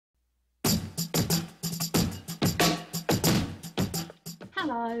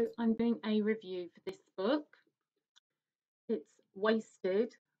Hello, I'm doing a review for this book. It's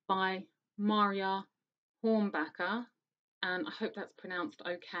Wasted by Marya Hornbacher, and I hope that's pronounced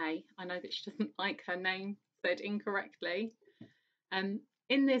okay. I know that she doesn't like her name said incorrectly. In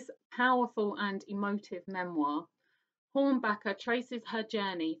this powerful and emotive memoir, Hornbacher traces her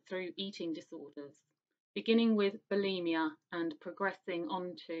journey through eating disorders, beginning with bulimia and progressing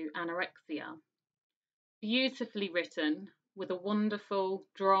on to anorexia. Beautifully written, with a wonderful,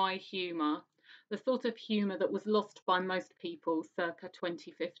 dry humour, the sort of humour that was lost by most people circa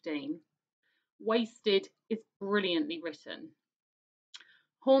 2015. Wasted is brilliantly written.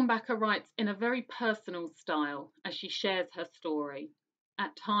 Hornbacher writes in a very personal style as she shares her story.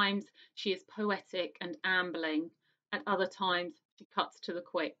 At times, she is poetic and ambling, at other times, she cuts to the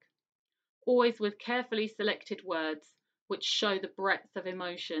quick, always with carefully selected words which show the breadth of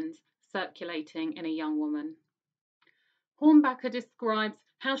emotions circulating in a young woman. Hornbacher describes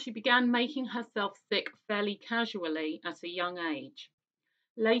how she began making herself sick fairly casually at a young age.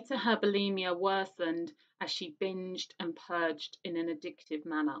 Later, her bulimia worsened as she binged and purged in an addictive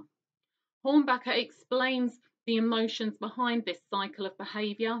manner. Hornbacher explains the emotions behind this cycle of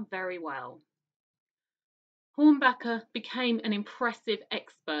behaviour very well. Hornbacher became an impressive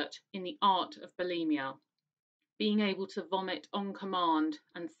expert in the art of bulimia, being able to vomit on command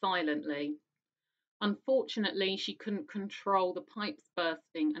and silently. Unfortunately, she couldn't control the pipes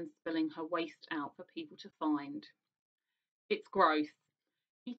bursting and spilling her waste out for people to find. It's gross.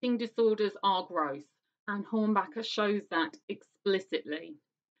 Eating disorders are gross, and Hornbacher shows that explicitly.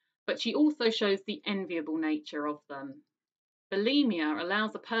 But she also shows the enviable nature of them. Bulimia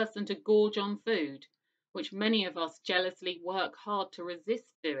allows a person to gorge on food, which many of us jealously work hard to resist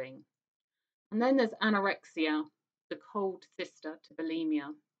doing. And then there's anorexia, the cold sister to bulimia.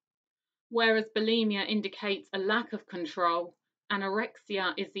 Whereas bulimia indicates a lack of control,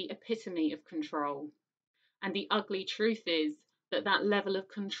 anorexia is the epitome of control. And the ugly truth is that that level of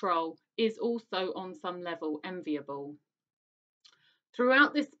control is also on some level enviable.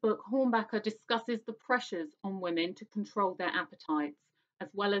 Throughout this book, Hornbacher discusses the pressures on women to control their appetites as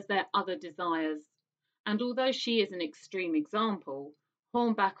well as their other desires. And although she is an extreme example,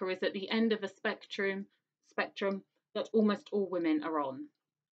 Hornbacher is at the end of a spectrum that almost all women are on.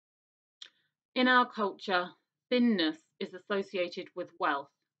 In our culture, thinness is associated with wealth,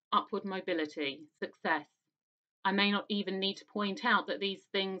 upward mobility, success. I may not even need to point out that these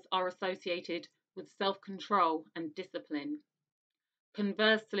things are associated with self-control and discipline.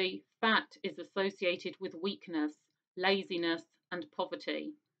 Conversely, fat is associated with weakness, laziness, and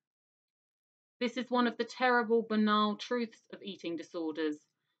poverty. This is one of the terrible, banal truths of eating disorders.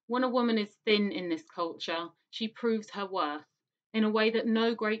 When a woman is thin in this culture, she proves her worth in a way that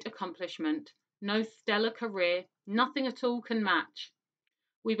no great accomplishment, no stellar career, nothing at all can match.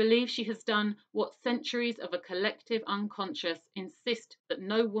 We believe she has done what centuries of a collective unconscious insist that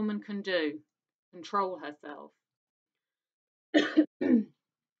no woman can do: control herself.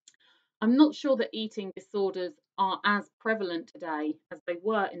 I'm not sure that eating disorders are as prevalent today as they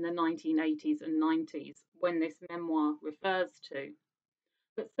were in the 1980s and 90s when this memoir refers to.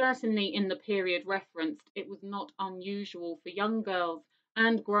 But certainly in the period referenced, it was not unusual for young girls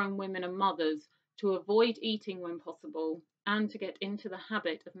and grown women and mothers to avoid eating when possible and to get into the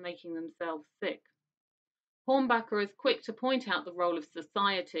habit of making themselves sick. Hornbacher is quick to point out the role of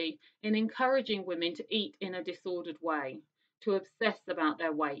society in encouraging women to eat in a disordered way, to obsess about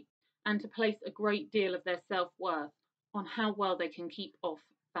their weight, and to place a great deal of their self-worth on how well they can keep off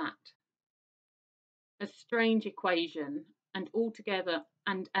fat. A strange equation, and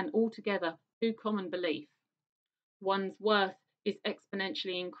an altogether too common belief. One's worth is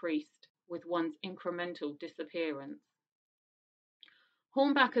exponentially increased with one's incremental disappearance.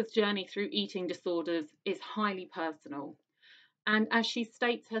 Hornbacher's journey through eating disorders is highly personal, and as she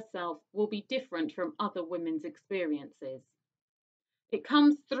states herself, will be different from other women's experiences. It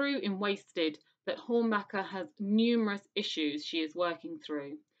comes through in Wasted that Hornbacher has numerous issues she is working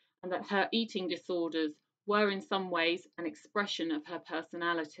through, and that her eating disorders were in some ways an expression of her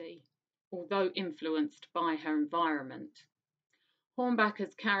personality, although influenced by her environment.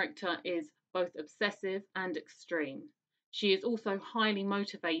 Hornbacher's character is both obsessive and extreme. She is also highly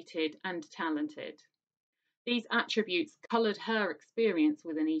motivated and talented. These attributes coloured her experience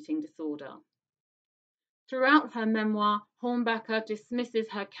with an eating disorder. Throughout her memoir, Hornbacher dismisses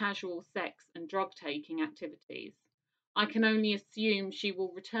her casual sex and drug-taking activities. I can only assume she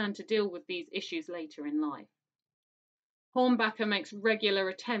will return to deal with these issues later in life. Hornbacher makes regular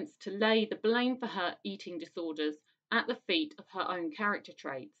attempts to lay the blame for her eating disorders at the feet of her own character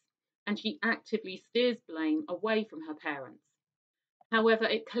traits, and she actively steers blame away from her parents. However,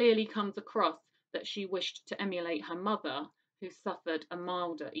 it clearly comes across that she wished to emulate her mother, who suffered a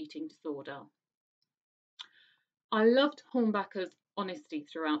milder eating disorder. I loved Hornbacher's honesty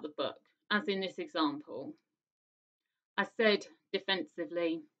throughout the book, as in this example. I said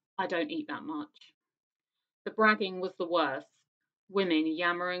defensively, I don't eat that much. The bragging was the worst. Women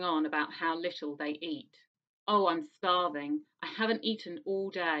yammering on about how little they eat. Oh, I'm starving. I haven't eaten all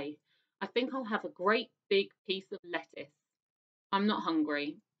day. I think I'll have a great big piece of lettuce. I'm not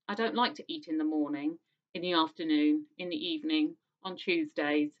hungry. I don't like to eat in the morning, in the afternoon, in the evening, on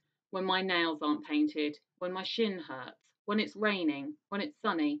Tuesdays, when my nails aren't painted, when my shin hurts, when it's raining, when it's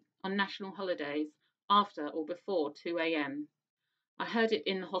sunny, on national holidays, after or before 2 a.m. I heard it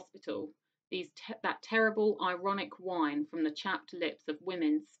in the hospital, that terrible ironic whine from the chapped lips of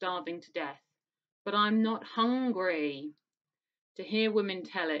women starving to death. But I'm not hungry. To hear women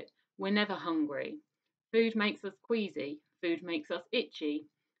tell it, we're never hungry. Food makes us queasy. Food makes us itchy.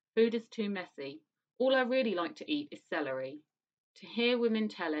 Food is too messy. All I really like to eat is celery. To hear women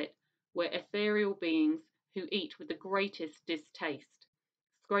tell it, we're ethereal beings who eat with the greatest distaste,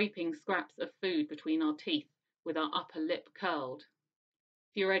 scraping scraps of food between our teeth with our upper lip curled.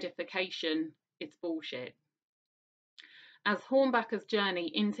 For your edification, it's bullshit. As Hornbacher's journey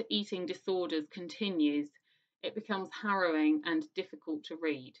into eating disorders continues, it becomes harrowing and difficult to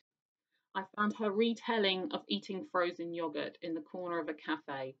read. I found her retelling of eating frozen yogurt in the corner of a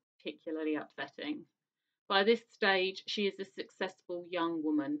cafe particularly upsetting. By this stage, she is a successful young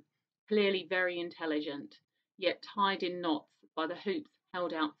woman, clearly very intelligent, yet tied in knots by the hoops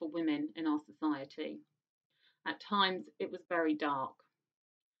held out for women in our society. At times, it was very dark.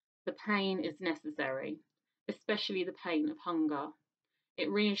 The pain is necessary, especially the pain of hunger.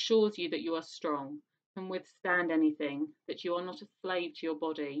 It reassures you that you are strong, can withstand anything, that you are not a slave to your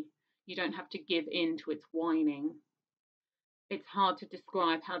body. You don't have to give in to its whining. It's hard to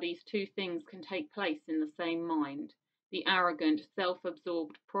describe how these two things can take place in the same mind. The arrogant,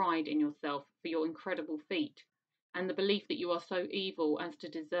 self-absorbed pride in yourself for your incredible feat, and the belief that you are so evil as to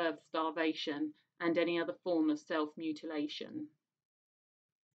deserve starvation and any other form of self-mutilation.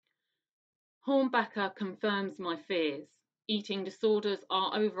 Hornbacher confirms my fears. Eating disorders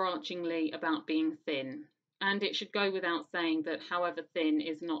are overarchingly about being thin, and it should go without saying that however thin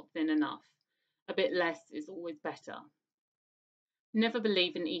is not thin enough. A bit less is always better. Never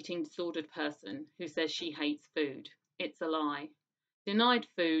believe an eating disordered person who says she hates food. It's a lie. Denied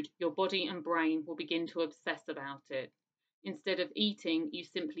food, your body and brain will begin to obsess about it. Instead of eating, you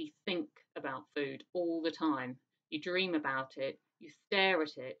simply think about food all the time. You dream about it, you stare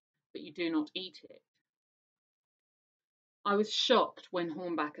at it, but you do not eat it. I was shocked when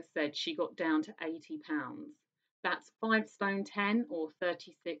Hornbacher said she got down to 80 pounds. That's 5 stone 10 or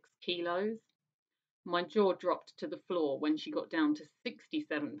 36 kilos. My jaw dropped to the floor when she got down to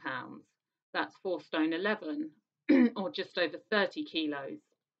 67 pounds. That's 4 stone 11 or just over 30 kilos.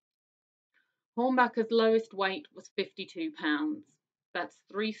 Hornbacher's lowest weight was 52 pounds. That's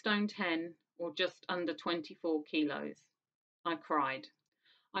 3 stone 10 or just under 24 kilos. I cried.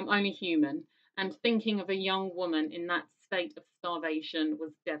 I'm only human, and thinking of a young woman in that state of starvation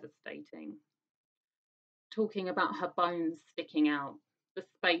was devastating. Talking about her bones sticking out, the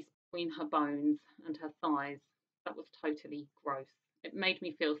space between her bones and her thighs, that was totally gross. It made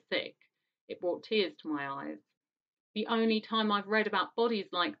me feel sick. It brought tears to my eyes. The only time I've read about bodies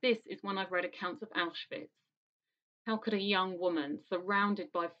like this is when I've read accounts of Auschwitz. How could a young woman,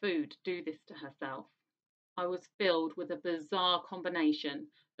 surrounded by food, do this to herself? I was filled with a bizarre combination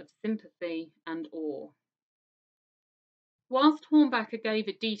of sympathy and awe. Whilst Hornbacher gave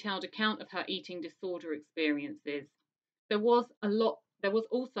a detailed account of her eating disorder experiences, there was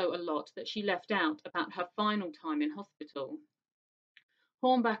also a lot that she left out about her final time in hospital.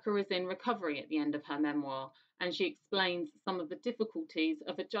 Hornbacher is in recovery at the end of her memoir, and she explains some of the difficulties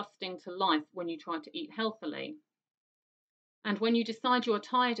of adjusting to life when you try to eat healthily. And when you decide you are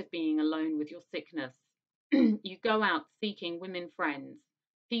tired of being alone with your sickness, you go out seeking women friends,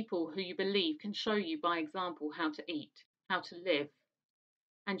 people who you believe can show you by example how to eat, how to live.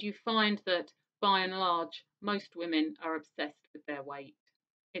 And you find that, by and large, most women are obsessed with their weight.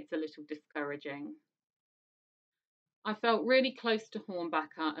 It's a little discouraging. I felt really close to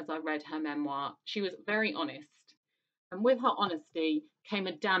Hornbacher as I read her memoir. She was very honest. And with her honesty came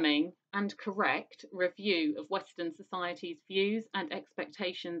a damning and correct review of Western society's views and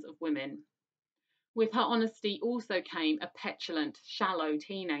expectations of women. With her honesty also came a petulant, shallow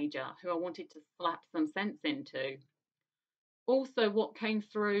teenager who I wanted to slap some sense into. Also, what came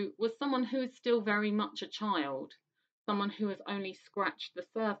through was someone who is still very much a child, someone who has only scratched the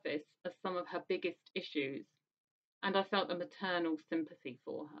surface of some of her biggest issues. and I felt a maternal sympathy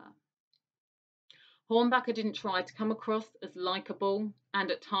for her. Hornbacher didn't try to come across as likeable, and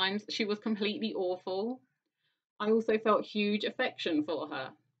at times she was completely awful. I also felt huge affection for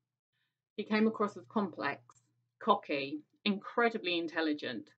her. She came across as complex, cocky, incredibly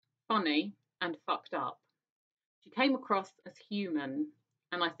intelligent, funny, and fucked up. She came across as human,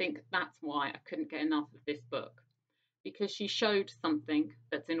 and I think that's why I couldn't get enough of this book, because she showed something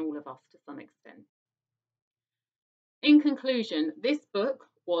that's in all of us to some extent. In conclusion, this book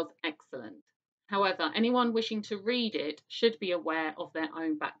was excellent. However, anyone wishing to read it should be aware of their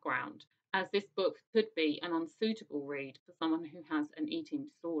own background, as this book could be an unsuitable read for someone who has an eating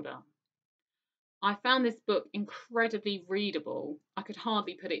disorder. I found this book incredibly readable. I could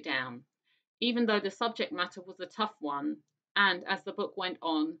hardly put it down, even though the subject matter was a tough one, and as the book went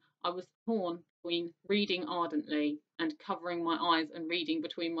on, I was torn between reading ardently and covering my eyes and reading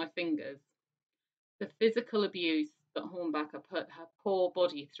between my fingers. The physical abuse that Hornbacher put her poor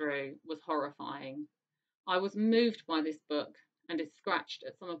body through was horrifying. I was moved by this book, and it scratched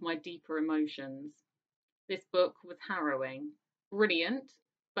at some of my deeper emotions. This book was harrowing. Brilliant,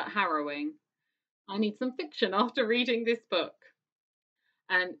 but harrowing. I need some fiction after reading this book.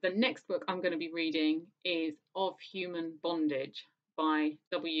 And the next book I'm going to be reading is Of Human Bondage by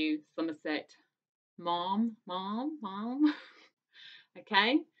W. Somerset Maugham.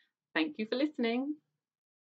 Okay, thank you for listening.